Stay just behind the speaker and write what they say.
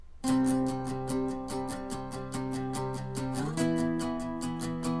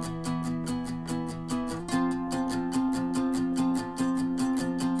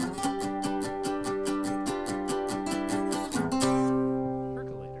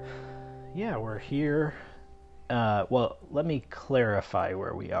Yeah, we're here. Well, let me clarify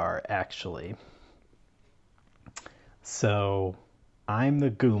where we are, actually. So, I'm the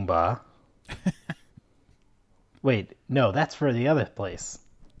Goomba. Wait, no, that's for the other place.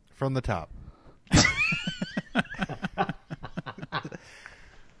 From the top.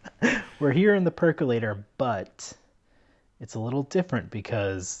 We're here in the percolator, but it's a little different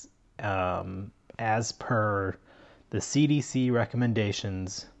because, as per the CDC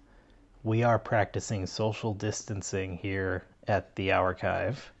recommendations, we are practicing social distancing here at the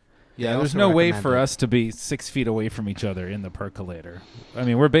archive. Yeah, They there's also no way for recommended- us to be 6 feet away from each other in the percolator. I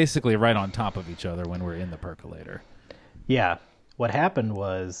mean, we're basically right on top of each other when we're in the percolator. Yeah, what happened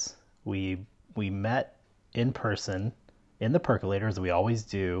was we met in person in the percolator as we always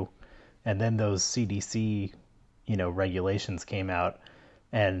do, and then those CDC, regulations came out,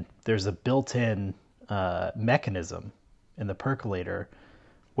 and there's a built-in mechanism in the percolator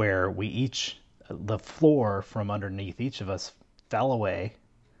where the floor from underneath each of us fell away,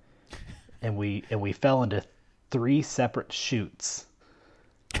 and we fell into three separate chutes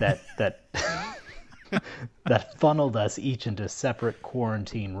that that funneled us each into separate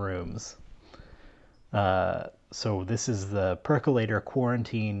quarantine rooms. So this is the percolator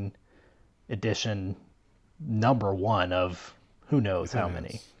quarantine edition #1 of who knows how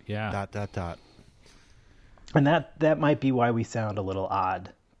many. Yeah. ... And that might be why we sound a little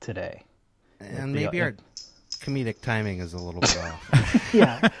odd today. And maybe our comedic timing is a little bit off.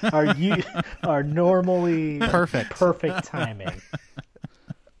 Yeah, our normally Perfect timing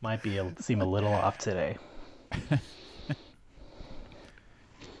might seem a little off today.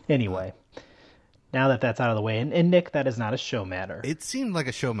 Anyway, now that that's out of the way, and Nick, that is not a show matter. It seemed like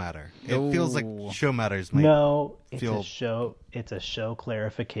a show matter. It No. feels like show matters might No, it's feel... a show. It's a show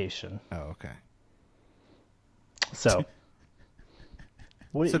clarification. Oh, okay. So,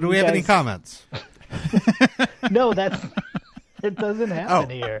 So do we have any comments? No, it doesn't happen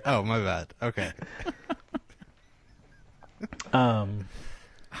here. Oh, my bad. Okay.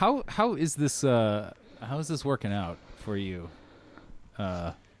 How is this working out for you?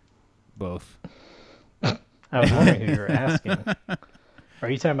 Both. I was wondering who you were asking. Are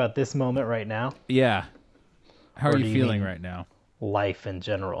you talking about this moment right now? Yeah. How Or are do you you feeling mean- right now? Life in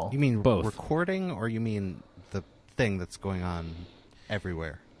general. You mean Both. recording, or you mean the thing that's going on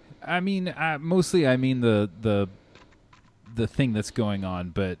everywhere? I mean, mostly I mean the thing that's going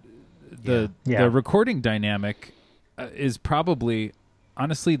on, but the recording dynamic is probably,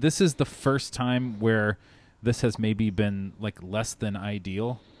 honestly, this is the first time where this has maybe been like less than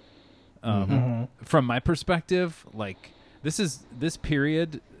ideal. From my perspective, like this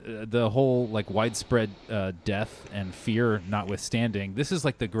period, the whole like widespread death and fear notwithstanding, this is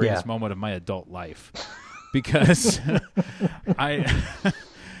like the greatest moment of my adult life because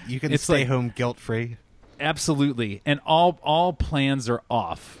You can It's stay like- home guilt-free. absolutely, and all plans are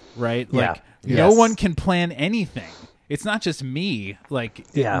off, right? Yeah. Like no Yes. one can plan anything. It's not just me.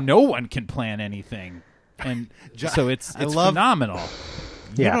 Like no one can plan anything, and so it's I love- phenomenal.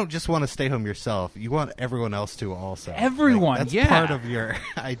 You Yeah. don't just want to stay home yourself. You want everyone else to also. Everyone, that's yeah. part of your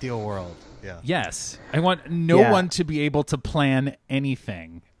ideal world. Yeah. Yes, I want no one to be able to plan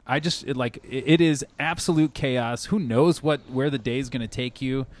anything. I just it is absolute chaos. Who knows where the day is going to take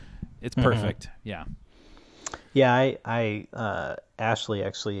you? It's perfect. Yeah. Yeah, I Ashley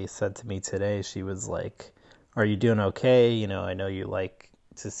actually said to me today, she was like, "Are you doing okay? I know you like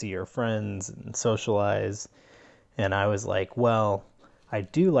to see your friends and socialize." And I was like, "Well, I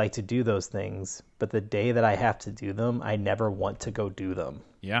do like to do those things, but the day that I have to do them, I never want to go do them.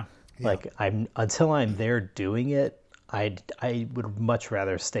 Yeah. Like until I'm there doing it, I would much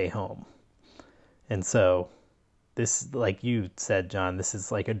rather stay home." And so this, like you said, John, this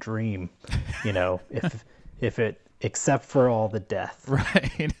is like a dream, if it, except for all the death.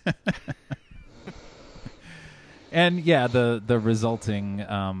 Right. And yeah, the resulting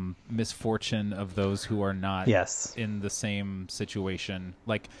misfortune of those who are not Yes. in the same situation.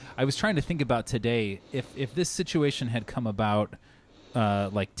 Like I was trying to think about today, if this situation had come about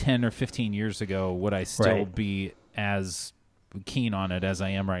like 10 or 15 years ago, would I still Right. be as keen on it as I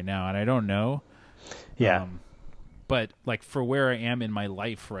am right now? And I don't know. Yeah. But like for where I am in my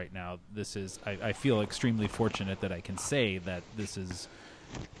life right now, this is I feel extremely fortunate that I can say that this is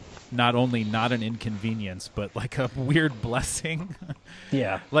not only not an inconvenience, but like a weird blessing.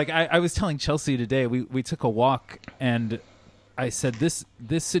 Yeah. Like I was telling Chelsea today, we took a walk and I said this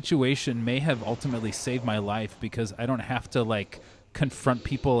situation may have ultimately saved my life because I don't have to like confront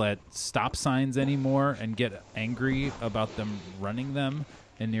people at stop signs anymore and get angry about them running them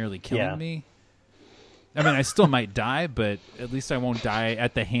and nearly killing Yeah. me. I mean, I still might die, but at least I won't die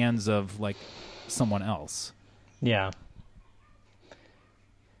at the hands of like someone else. Yeah.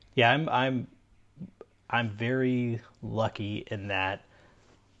 Yeah, I'm very lucky in that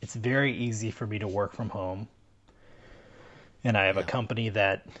it's very easy for me to work from home. And I have a company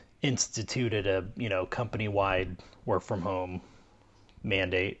that instituted a, company-wide work from home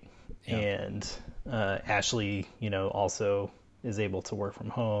mandate. Yeah. And Ashley, also is able to work from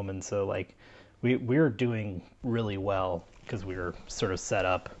home. And so like we're doing really well because we were sort of set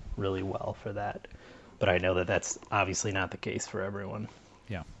up really well for that. But I know that that's obviously not the case for everyone.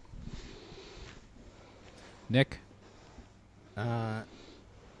 Yeah. Nick? I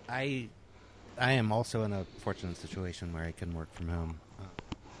am also in a fortunate situation where I can work from home.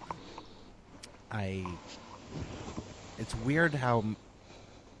 It's weird how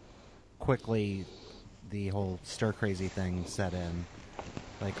quickly the whole stir crazy thing set in.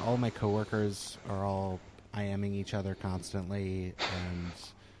 Like, all my coworkers are all IMing each other constantly, and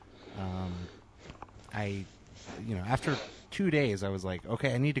after 2 days, I was like,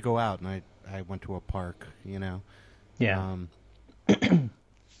 okay, I need to go out, and I went to a park, Yeah.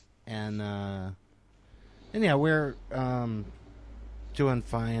 And yeah, we're doing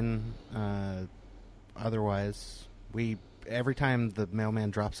fine. Otherwise, every time the mailman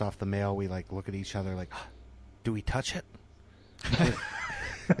drops off the mail, we like look at each other like, do we touch it?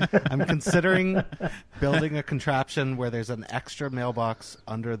 I'm considering building a contraption where there's an extra mailbox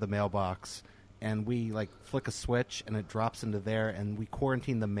under the mailbox, and we like flick a switch and it drops into there, and we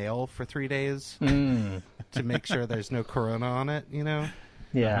quarantine the mail for 3 days to make sure there's no corona on it,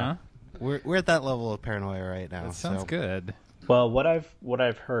 Yeah. Uh-huh. We're at that level of paranoia right now. That sounds good. Well, what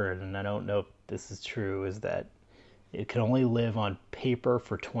I've heard, and I don't know if this is true, is that it can only live on paper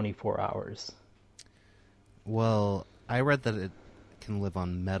for 24 hours. Well, I read that it can live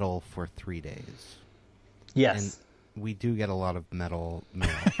on metal for 3 days. Yes. And we do get a lot of metal mail.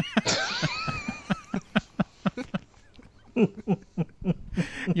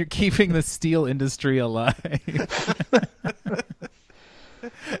 You're keeping the steel industry alive.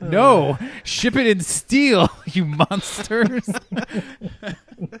 No, ship it in steel, you monsters.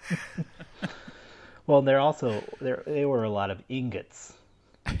 Well, they were a lot of ingots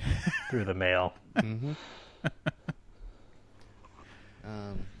through the mail. Mm-hmm.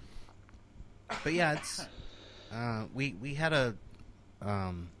 But yeah, it's we had at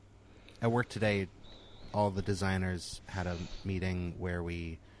work today. All the designers had a meeting where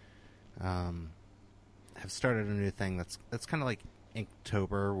we have started a new thing that's kind of like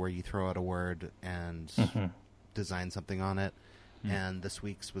Inktober, where you throw out a word and design something on it. And this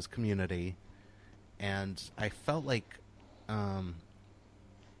week's was community, and I felt like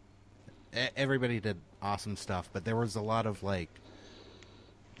everybody did awesome stuff, but there was a lot of like,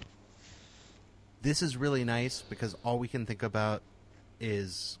 this is really nice because all we can think about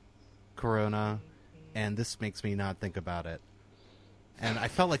is Corona, and this makes me not think about it. And I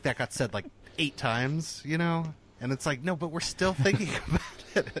felt like that got said like 8 times, And it's like, no, but we're still thinking about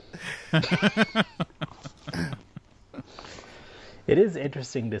it. It is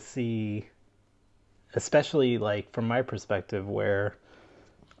interesting to see, especially like from my perspective, where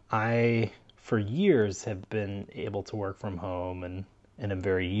I, for years, have been able to work from home and I'm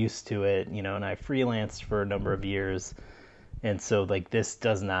very used to it, and I freelanced for a number of years. And so like this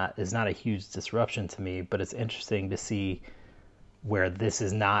is not a huge disruption to me, but it's interesting to see where this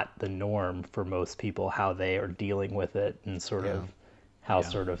is not the norm for most people, how they are dealing with it, and sort of how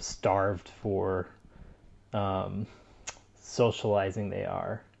sort of starved for socializing they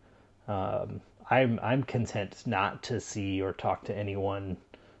are. I'm content not to see or talk to anyone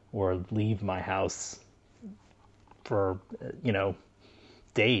or leave my house for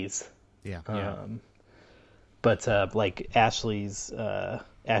days. But like Ashley and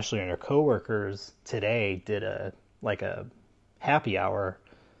her coworkers today did a happy hour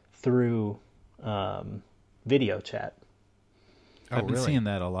through video chat. I've been seeing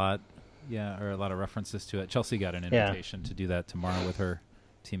that a lot. Yeah, or a lot of references to it. Chelsea got an invitation to do that tomorrow with her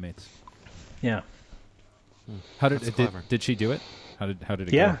teammates. Yeah. How did she do it? How did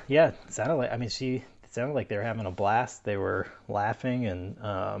it go? Yeah. It sounded like they were having a blast. They were laughing,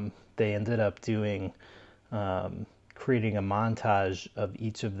 and they ended up doing creating a montage of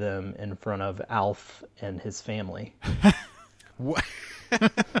each of them in front of Alf and his family. What?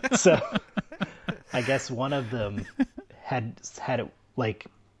 So I guess one of them had it like,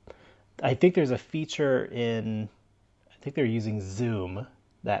 I think there's a feature I think they're using Zoom,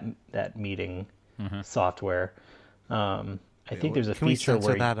 that meeting software. I think there's a feature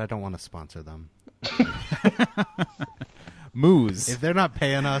where that I don't want to sponsor them. Moose. If they're not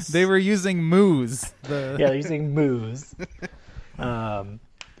paying us, they were using Moose. Yeah, they're using Moose.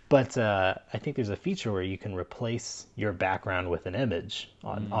 But I think there's a feature where you can replace your background with an image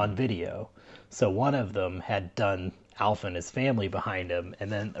on video. So one of them had done Alf and his family behind him,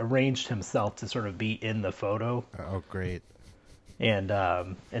 and then arranged himself to sort of be in the photo. Oh, great! And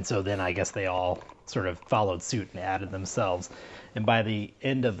so then I guess they all sort of followed suit and added themselves. And by the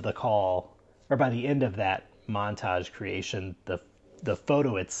end of the call, or by the end of that montage creation, the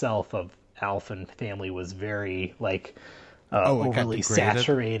photo itself of Alf and family was very like overly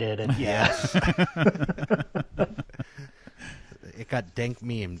saturated, and it got dank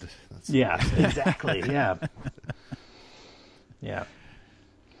memed. Yeah, exactly. Yeah. Yeah.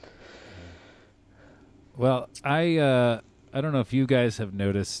 Well, I don't know if you guys have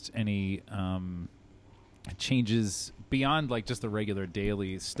noticed any changes beyond like just the regular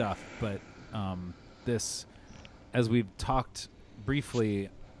daily stuff, but this, as we've talked briefly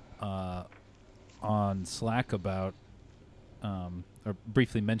on Slack about, or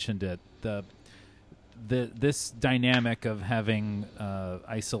briefly mentioned it, this dynamic of having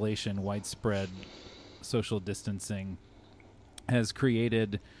isolation, widespread social distancing has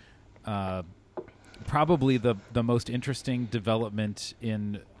created probably the most interesting development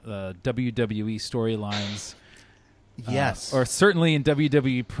in WWE storylines. Yes. Or certainly in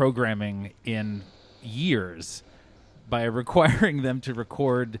WWE programming in years, by requiring them to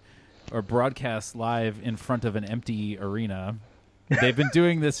record or broadcast live in front of an empty arena. They've been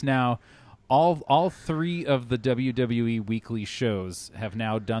doing this now. All three of the WWE weekly shows have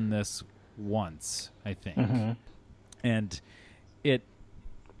now done this once, I think. Mm-hmm. And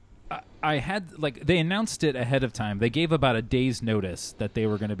I had, like, they announced it ahead of time. They gave about a day's notice that they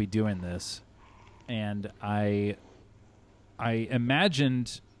were going to be doing this. And I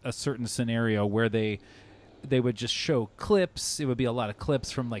imagined a certain scenario where they would just show clips. It would be a lot of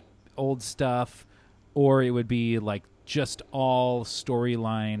clips from, like, old stuff, or it would be, like, just all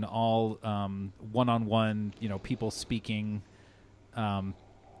storyline, all one-on-one, people speaking.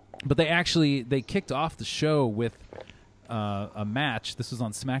 But they kicked off the show with a match. This was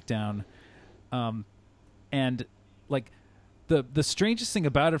on SmackDown. And like the strangest thing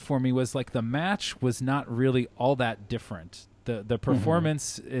about it for me was like the match was not really all that different. The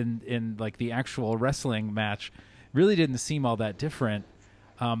performance in like the actual wrestling match really didn't seem all that different.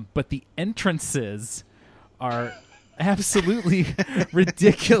 But the entrances are absolutely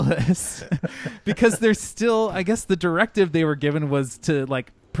ridiculous because they're still, I guess the directive they were given was to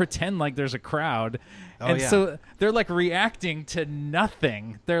like pretend like there's a crowd. So they're like reacting to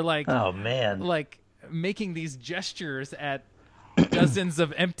nothing. They're like, oh man, like making these gestures at dozens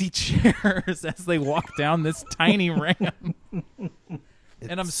of empty chairs as they walk down this tiny ramp.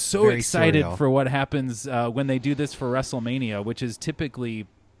 And I'm so excited for what happens when they do this for WrestleMania, which is typically,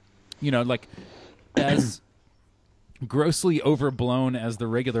 like as grossly overblown as the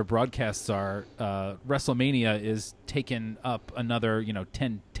regular broadcasts are. WrestleMania is taken up another,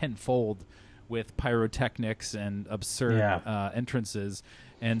 tenfold with pyrotechnics and absurd entrances.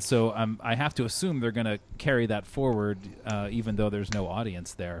 And so I have to assume they're going to carry that forward, even though there's no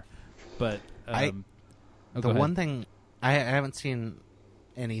audience there. But one thing, I haven't seen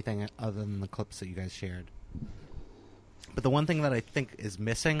anything other than the clips that you guys shared. But the one thing that I think is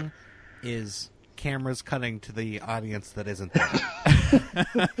missing is cameras cutting to the audience that isn't there.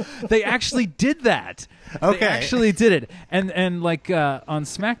 They actually did that. Okay. They actually did it. And like on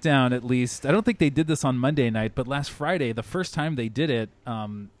SmackDown, at least, I don't think they did this on Monday night, but last Friday, the first time they did it, I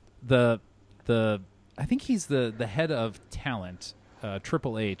think he's the head of talent,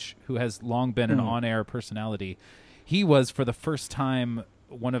 Triple H, who has long been an on-air personality. He was, for the first time,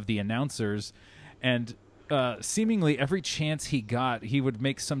 one of the announcers, and seemingly every chance he got, he would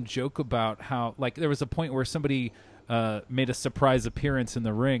make some joke about how, like, there was a point where somebody made a surprise appearance in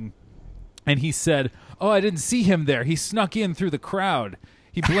the ring, and he said, "Oh, I didn't see him there. He snuck in through the crowd.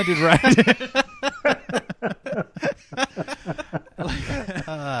 He blended right in."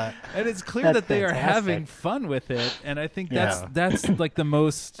 And it's clear that they are having fun with it, and I think that's like the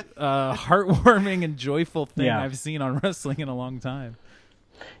most heartwarming and joyful thing I've seen on wrestling in a long time.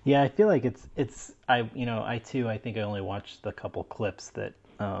 Yeah, I feel like I think I only watched the couple clips that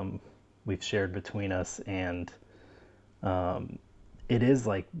we've shared between us, and it is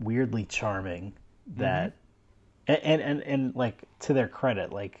like weirdly charming that and like, to their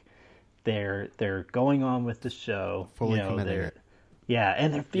credit, like they're going on with the show, fully committed.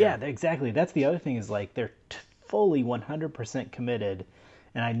 Exactly. That's the other thing, is like they're fully 100% committed,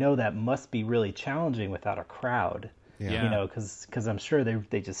 and I know that must be really challenging without a crowd. Because I'm sure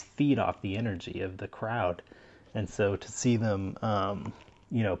they just feed off the energy of the crowd, And so to see them,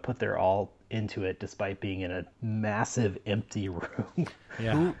 put their all into it despite being in a massive empty room.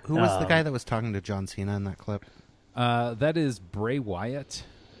 Yeah. Who was the guy that was talking to John Cena in that clip? That is Bray Wyatt,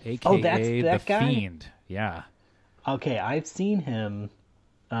 a.k.a. that The guy? Fiend. Yeah. Okay, I've seen him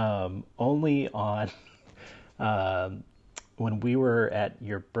only on when we were at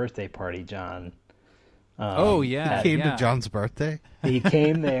your birthday party, John. He came to John's birthday? He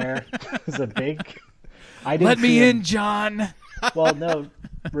came there. It was a big... Let me in, John! Well, no.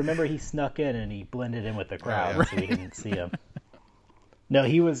 Remember, he snuck in and he blended in with the crowd, so we didn't see him. No,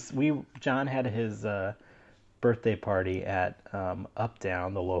 John had his birthday party at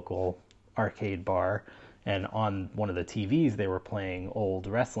Uptown, the local arcade bar, and on one of the TVs they were playing old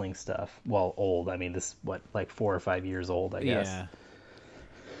wrestling stuff. Well, old, I mean, this, like 4 or 5 years old, I guess. Yeah.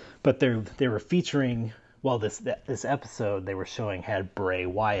 But they were featuring, well, this episode they were showing had Bray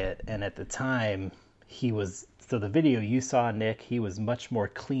Wyatt, and at the time so the video you saw, Nick, he was much more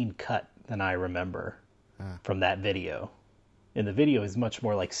clean cut than I remember from that video. In the video, he's much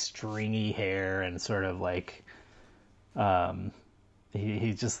more like stringy hair and sort of like,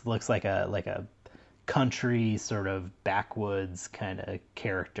 he just looks like a country sort of backwoods kind of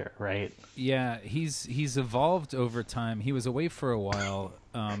character, right? Yeah, he's evolved over time. He was away for a while.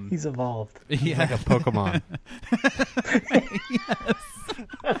 He's evolved. He's like a Pokemon. Yes.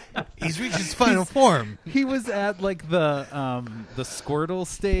 He's reached his final form. He was at like the Squirtle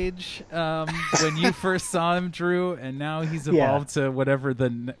stage when you first saw him, Drew, and now he's evolved to whatever the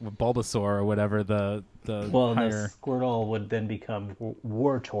Bulbasaur or whatever the higher. The Squirtle would then become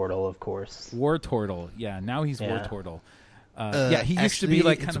Wartortle, of course. Wartortle, yeah. Now he's Wartortle. He used actually, to be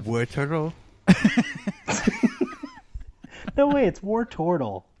like it's kind of Wartortle. No way, it's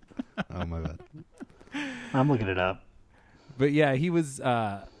Wartortle. Oh my bad. I'm looking it up. But yeah, he was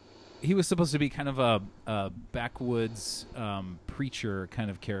supposed to be kind of a backwoods preacher kind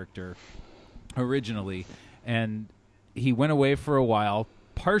of character originally, and he went away for a while,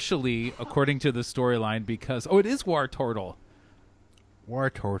 partially according to the storyline because it is Wartortle.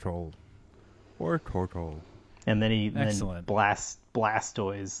 Wartortle. And then he Excellent.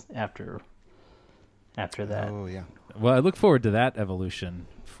 Blastoise after that. Oh yeah. Well, I look forward to that evolution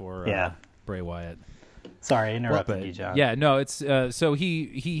for Bray Wyatt. Sorry, I interrupted you, John. Yeah, no, it's so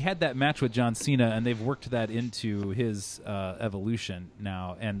he had that match with John Cena, and they've worked that into his evolution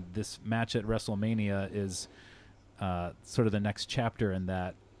now. And this match at WrestleMania is sort of the next chapter in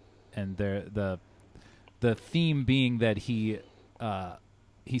that. And the theme being that he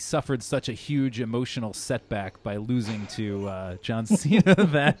suffered such a huge emotional setback by losing to John Cena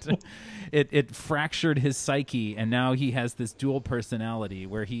that it fractured his psyche, and now he has this dual personality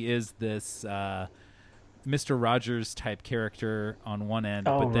where he is this Mr. Rogers type character on one end,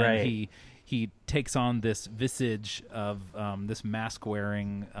 but then he takes on this visage of this mask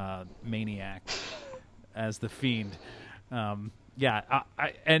wearing maniac as the Fiend. And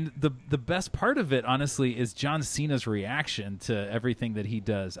the best part of it, honestly, is John Cena's reaction to everything that he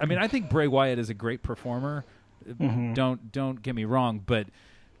does. I mean, I think Bray Wyatt is a great performer. Mm-hmm. Don't get me wrong, but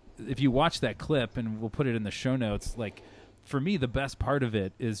if you watch that clip, and we'll put it in the show notes, like, for me, the best part of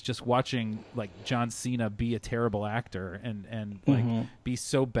it is just watching like John Cena be a terrible actor and like be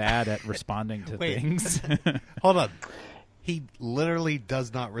so bad at responding to things. Hold on. He literally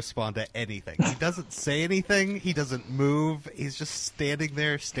does not respond to anything. He doesn't say anything. He doesn't move. He's just standing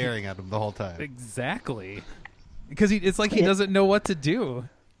there staring at him the whole time. Exactly. Because it's like he doesn't know what to do.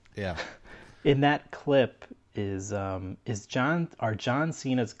 Yeah. In that clip, are John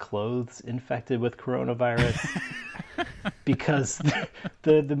Cena's clothes infected with coronavirus? Because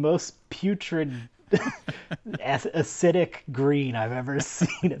the most putrid acidic green I've ever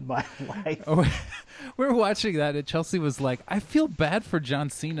seen in my life. Oh, we're watching that, and Chelsea was like, I feel bad for John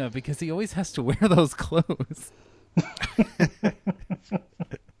Cena because he always has to wear those clothes.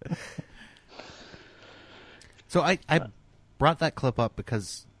 So I brought that clip up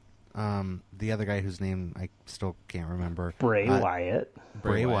because the other guy whose name I still can't remember, Bray Wyatt,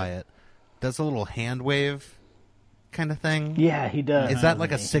 does a little hand wave kind of thing. Yeah, he does. Is that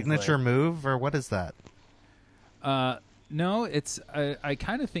like a signature move, or what is that? No, it's I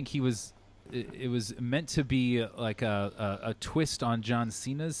kind of think it was meant to be like a twist on John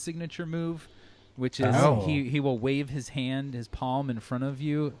Cena's signature move, which is he will wave his palm in front of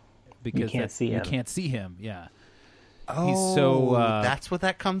you because you can't see him. Yeah. Oh, he's so that's what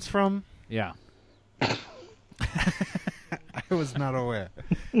that comes from? Yeah. I was not aware.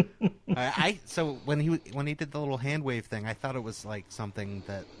 So when he did the little hand wave thing, I thought it was like something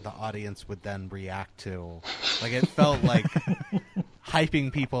that the audience would then react to. Like it felt like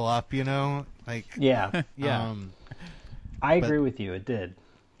hyping people up, you know? Like, yeah, yeah. I agree with you. It did.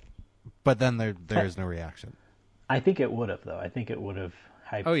 But then there is no reaction. I think it would have, though. I think it would have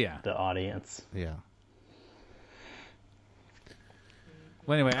hyped the audience. Yeah.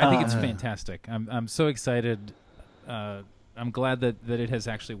 Well, anyway, I think it's fantastic. I'm so excited. I'm glad that it has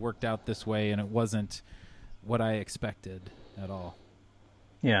actually worked out this way, and it wasn't what I expected at all.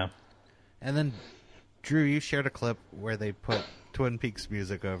 Yeah. And then, Drew, you shared a clip where they put Twin Peaks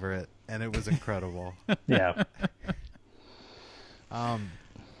music over it, and it was incredible. Yeah.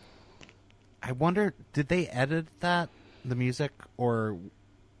 I wonder, did they edit the music, or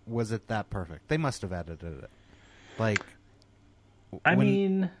was it that perfect? They must have edited it. Like,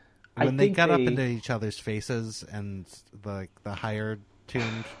 when they got up into each other's faces and the higher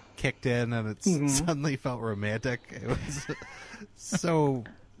tune kicked in and it suddenly felt romantic, it was so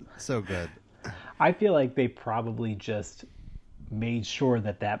good. I feel like they probably just made sure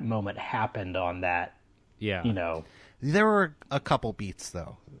that moment happened on that. Yeah. You know. There were a couple beats,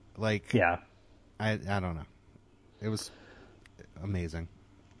 though. Like, yeah. I don't know. It was amazing.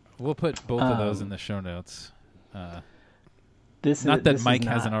 We'll put both of those in the show notes. Not that this Mike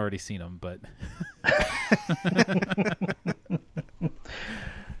hasn't already seen them, but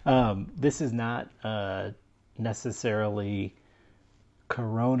this is not necessarily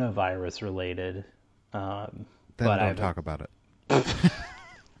coronavirus related. Then but don't talk about it.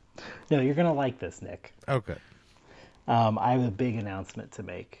 No, you're gonna like this, Nick. Oh, good. I have a big announcement to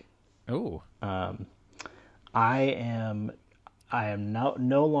make. Oh. I am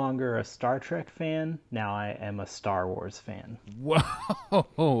no longer a Star Trek fan. Now I am a Star Wars fan.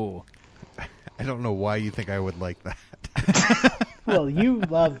 Whoa. I don't know why you think I would like that. Well, you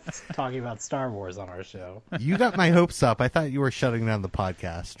love talking about Star Wars on our show. You got my hopes up. I thought you were shutting down the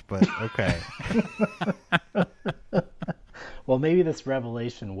podcast, but okay. Well, maybe this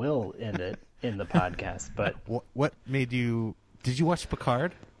revelation will end it in the podcast, but... What made you... Did you watch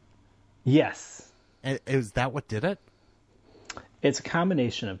Picard? Yes. And is that what did it? It's a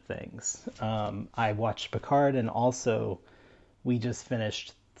combination of things. I watched Picard, and also we just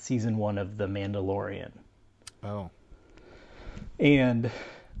finished season 1 of The Mandalorian. Oh. And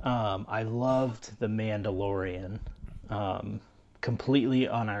I loved The Mandalorian. Completely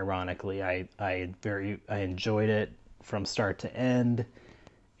unironically. I enjoyed it from start to end,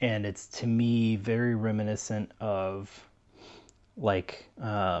 and it's, to me, very reminiscent of like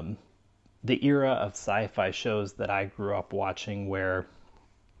the era of sci-fi shows that I grew up watching, where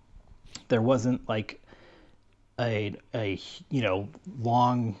there wasn't like a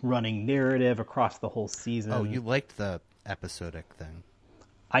long running narrative across the whole season. Oh, you liked the episodic thing.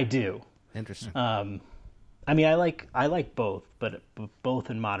 I do. Interesting. I mean, I like both, but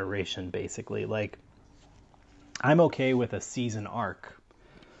both in moderation, basically. Like, I'm okay with a season arc,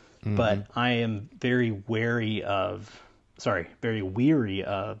 but I am very weary of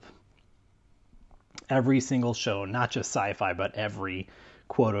every single show, not just sci-fi, but every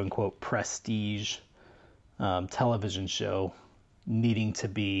quote-unquote prestige television show needing to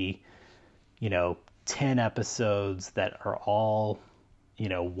be, 10 episodes that are all,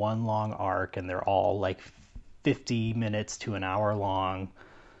 one long arc, and they're all like 50 minutes to an hour long.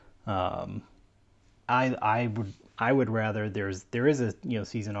 I would rather there is a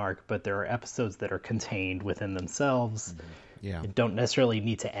season arc, but there are episodes that are contained within themselves. Yeah. Don't necessarily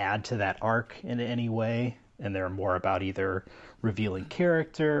need to add to that arc in any way, and they're more about either revealing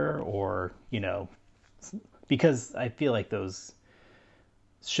character or, because I feel like those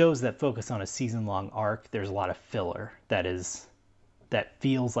shows that focus on a season-long arc, there's a lot of filler that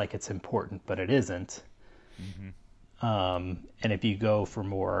feels like it's important, but it isn't. And if you go for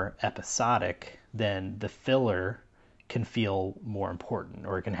more episodic, then the filler can feel more important,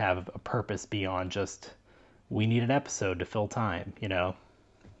 or it can have a purpose beyond just, we need an episode to fill time,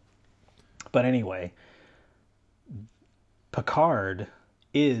 But anyway, Picard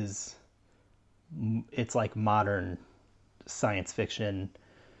it's like modern science fiction,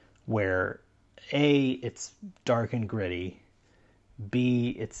 where A, it's dark and gritty, B,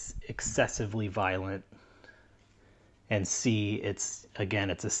 it's excessively violent, and C, it's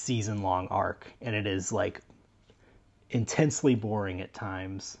a season-long arc, and it is like intensely boring at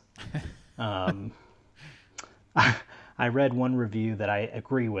times. I read one review that I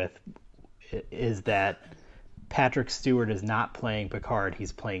agree with, is that Patrick Stewart is not playing Picard,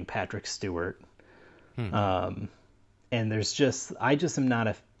 he's playing Patrick Stewart. And I just am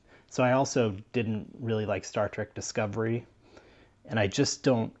not so I also didn't really like Star Trek Discovery, and I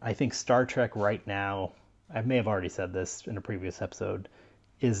think Star Trek right now, I may have already said this in a previous episode,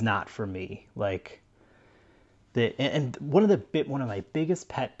 is not for me. Like, and one of my biggest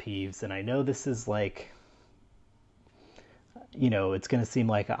pet peeves, and I know this is like, it's going to seem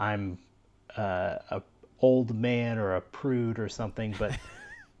like I'm a old man or a prude or something, but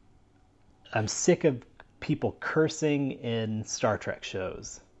I'm sick of people cursing in Star Trek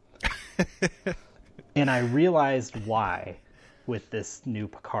shows. And I realized why with this new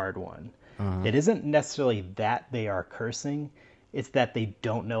Picard one. Uh-huh. It isn't necessarily that they are cursing, it's that they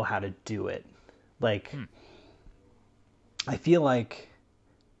don't know how to do it. Like, I feel like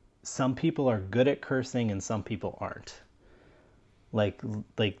some people are good at cursing and some people aren't. Like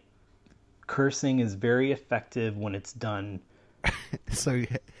cursing is very effective when it's done. So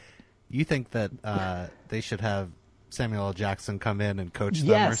you think that they should have Samuel L. Jackson come in and coach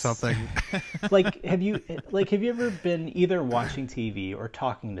them or something? Have you ever been either watching TV or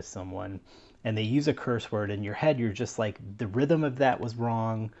talking to someone and they use a curse word, in your head you're just like, the rhythm of that was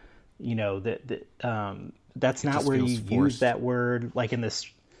wrong, that's not where you use that word, like in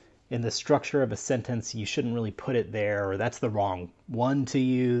the structure of a sentence you shouldn't really put it there, or that's the wrong one to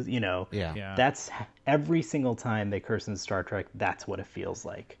use, Yeah. That's every single time they curse in Star Trek, that's what it feels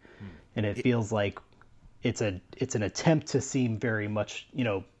like. And it feels like it's an attempt to seem very much,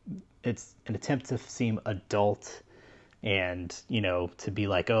 it's an attempt to seem adult and, to be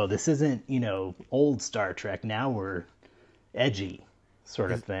like, oh, this isn't, old Star Trek, now we're edgy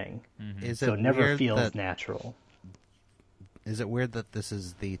sort of thing. So it never feels natural. Is it weird that this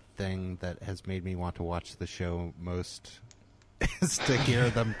is the thing that has made me want to watch the show most, is to hear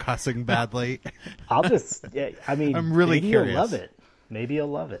them cussing badly? I'm really maybe curious. You'll love it. Maybe you'll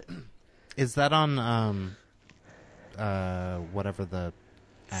love it. Is that on whatever the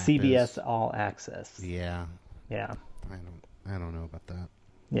app CBS is? All Access? Yeah. Yeah. I don't know about that.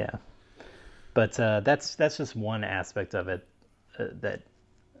 Yeah, but that's just one aspect of it that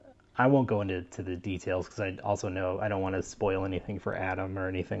I won't go into the details, because I also know I don't want to spoil anything for Adam or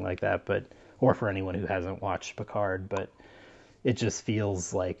anything like that, or for anyone who hasn't watched Picard. But it just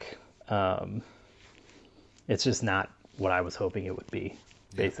feels like it's just not what I was hoping it would be,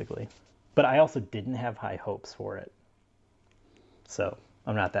 basically. But I also didn't have high hopes for it, so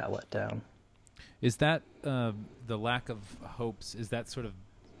I'm not that let down. Is that the lack of hopes? Is that sort of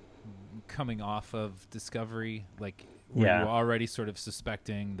coming off of Discovery? Like, were you already sort of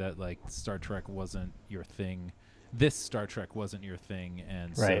suspecting that, like, Star Trek wasn't your thing? This Star Trek wasn't your thing,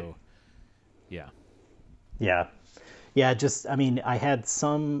 and so, yeah. Just, I mean, I had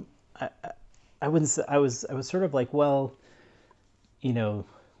some. I was sort of like, well,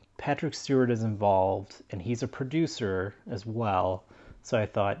 Patrick Stewart is involved, and he's a producer as well. So I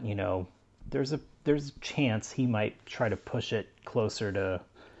thought, there's a chance he might try to push it closer to,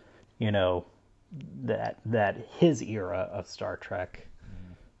 that his era of Star Trek.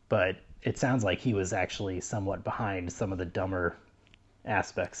 But it sounds like he was actually somewhat behind some of the dumber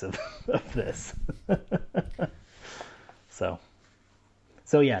aspects of this.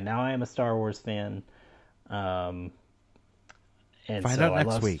 So yeah, now I am a Star Wars fan. And find out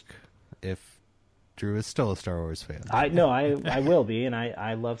next week if Drew is still a Star Wars fan. I will be, and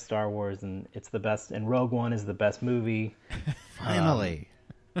I love Star Wars, and it's the best. And Rogue One is the best movie. Finally.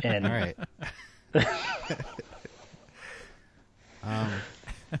 And all right.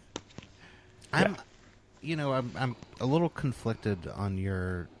 I'm a little conflicted on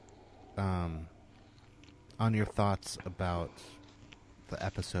your thoughts about the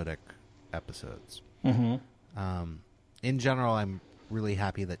episodic episodes. Mm-hmm. In general, I'm really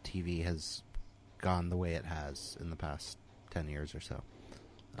happy that TV has gone the way it has in the past 10 years or so.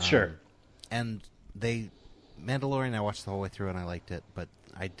 Sure. And Mandalorian, I watched the whole way through and I liked it, but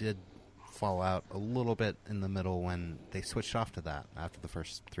I did fall out a little bit in the middle when they switched off to that after the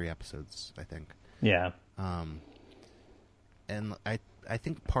first 3 episodes, I think. Yeah. And I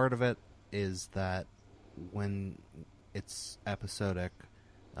think part of it is that when it's episodic,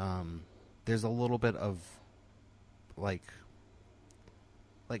 there's a little bit of like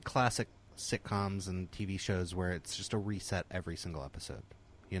classic sitcoms and TV shows where it's just a reset every single episode,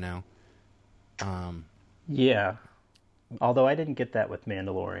 Yeah. Although I didn't get that with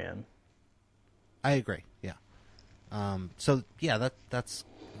Mandalorian. I agree. Yeah. So yeah, that's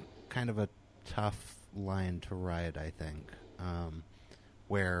kind of a tough line to ride, I think,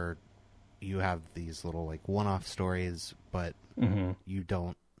 where you have these little like one-off stories, but you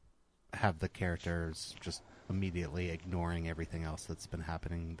don't have the characters just immediately ignoring everything else that's been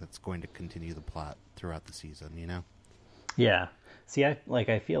happening that's going to continue the plot throughout the season, Yeah. See,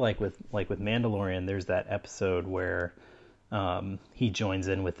 I feel like with Mandalorian, there's that episode where he joins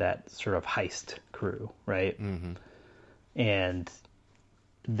in with that sort of heist crew, right? Mm-hmm. And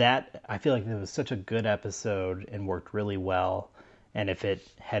that I feel like it was such a good episode and worked really well. And if it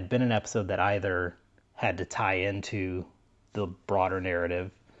had been an episode that either had to tie into the broader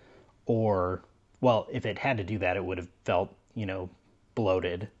narrative or, well, if it had to do that, it would have felt,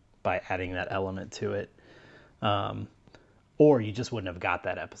 bloated by adding that element to it. Or you just wouldn't have got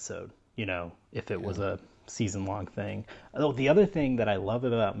that episode, if it was a season long thing. Although the other thing that I love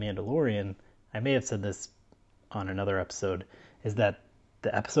about Mandalorian, I may have said this on another episode, is that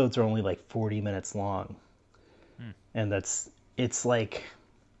the episodes are only like 40 minutes long. And it's like,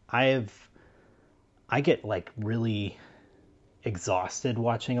 I get like really exhausted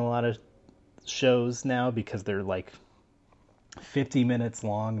watching a lot of shows now because they're like 50 minutes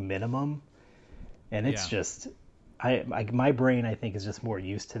long minimum. And it's just, my brain, I think, is just more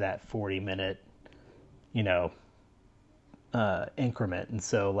used to that 40-minute, increment. And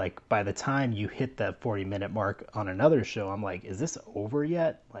so, like, by the time you hit that 40-minute mark on another show, I'm like, is this over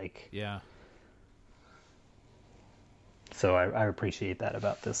yet? Like, yeah. So I appreciate that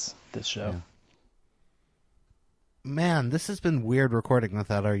about this show. Yeah. Man, this has been weird recording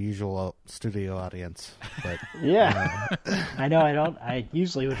without our usual studio audience. But yeah, I know. I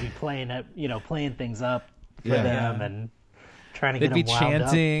usually would be playing things up for them and trying to They'd get them wound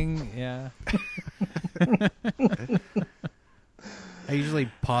chanting. up. I usually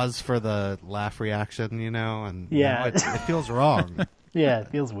pause for the laugh reaction, and it feels wrong. Yeah, it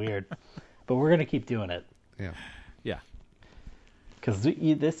feels weird, but we're gonna keep doing it. Yeah, because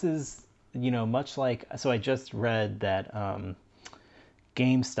this is. Much like, so I just read that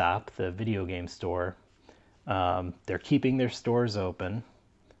GameStop, the video game store, they're keeping their stores open,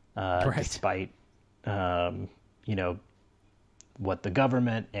 despite, what the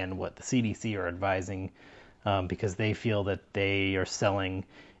government and what the CDC are advising, because they feel that they are selling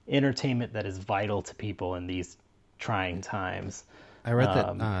entertainment that is vital to people in these trying times. I read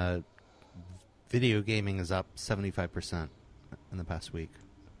that video gaming is up 75% in the past week.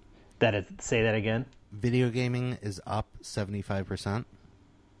 Say that again? Video gaming is up 75%?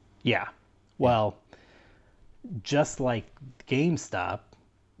 Yeah. Well, just like GameStop,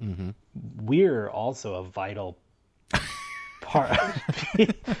 we're also a vital part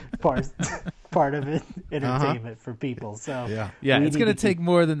of it, entertainment for people. So yeah, it's going to take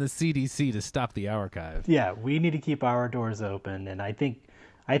more than the CDC to stop the archive. Yeah, we need to keep our doors open, and I think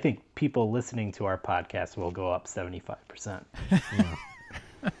people listening to our podcast will go up 75%. Yeah.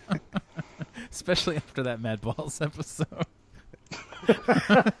 Especially after that Mad Balls episode.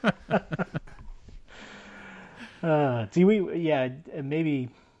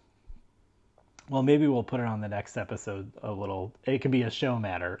 Maybe we'll put it on the next episode a little. It could be a show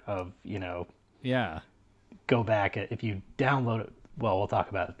matter of, go back if you download it. Well, we'll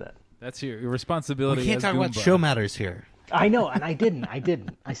talk about it then. That's your responsibility. We can't talk about show matters here. I know, and I didn't.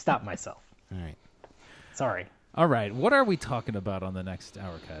 I stopped myself. All right. Sorry. All right. What are we talking about on the next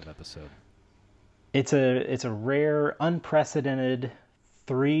Archive episode? It's a rare, unprecedented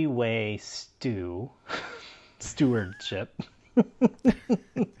 3-way stewardship.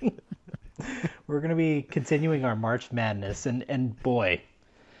 We're going to be continuing our March Madness, and boy,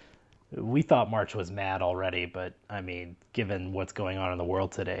 we thought March was mad already, but I mean, given what's going on in the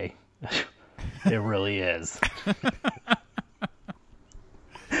world today, it really is.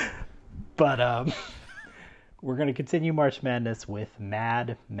 But we're going to continue March Madness with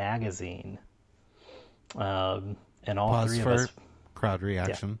Mad Magazine. And all Pause three of for us. Crowd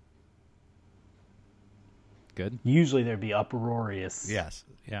reaction. Yeah. Good. Usually there'd be uproarious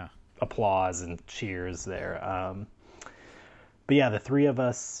applause and cheers there. But yeah, the three of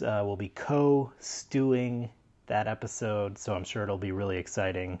us will be co-stewing that episode, so I'm sure it'll be really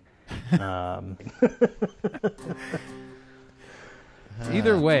exciting.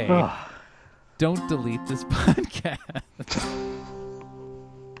 Either way, don't delete this podcast.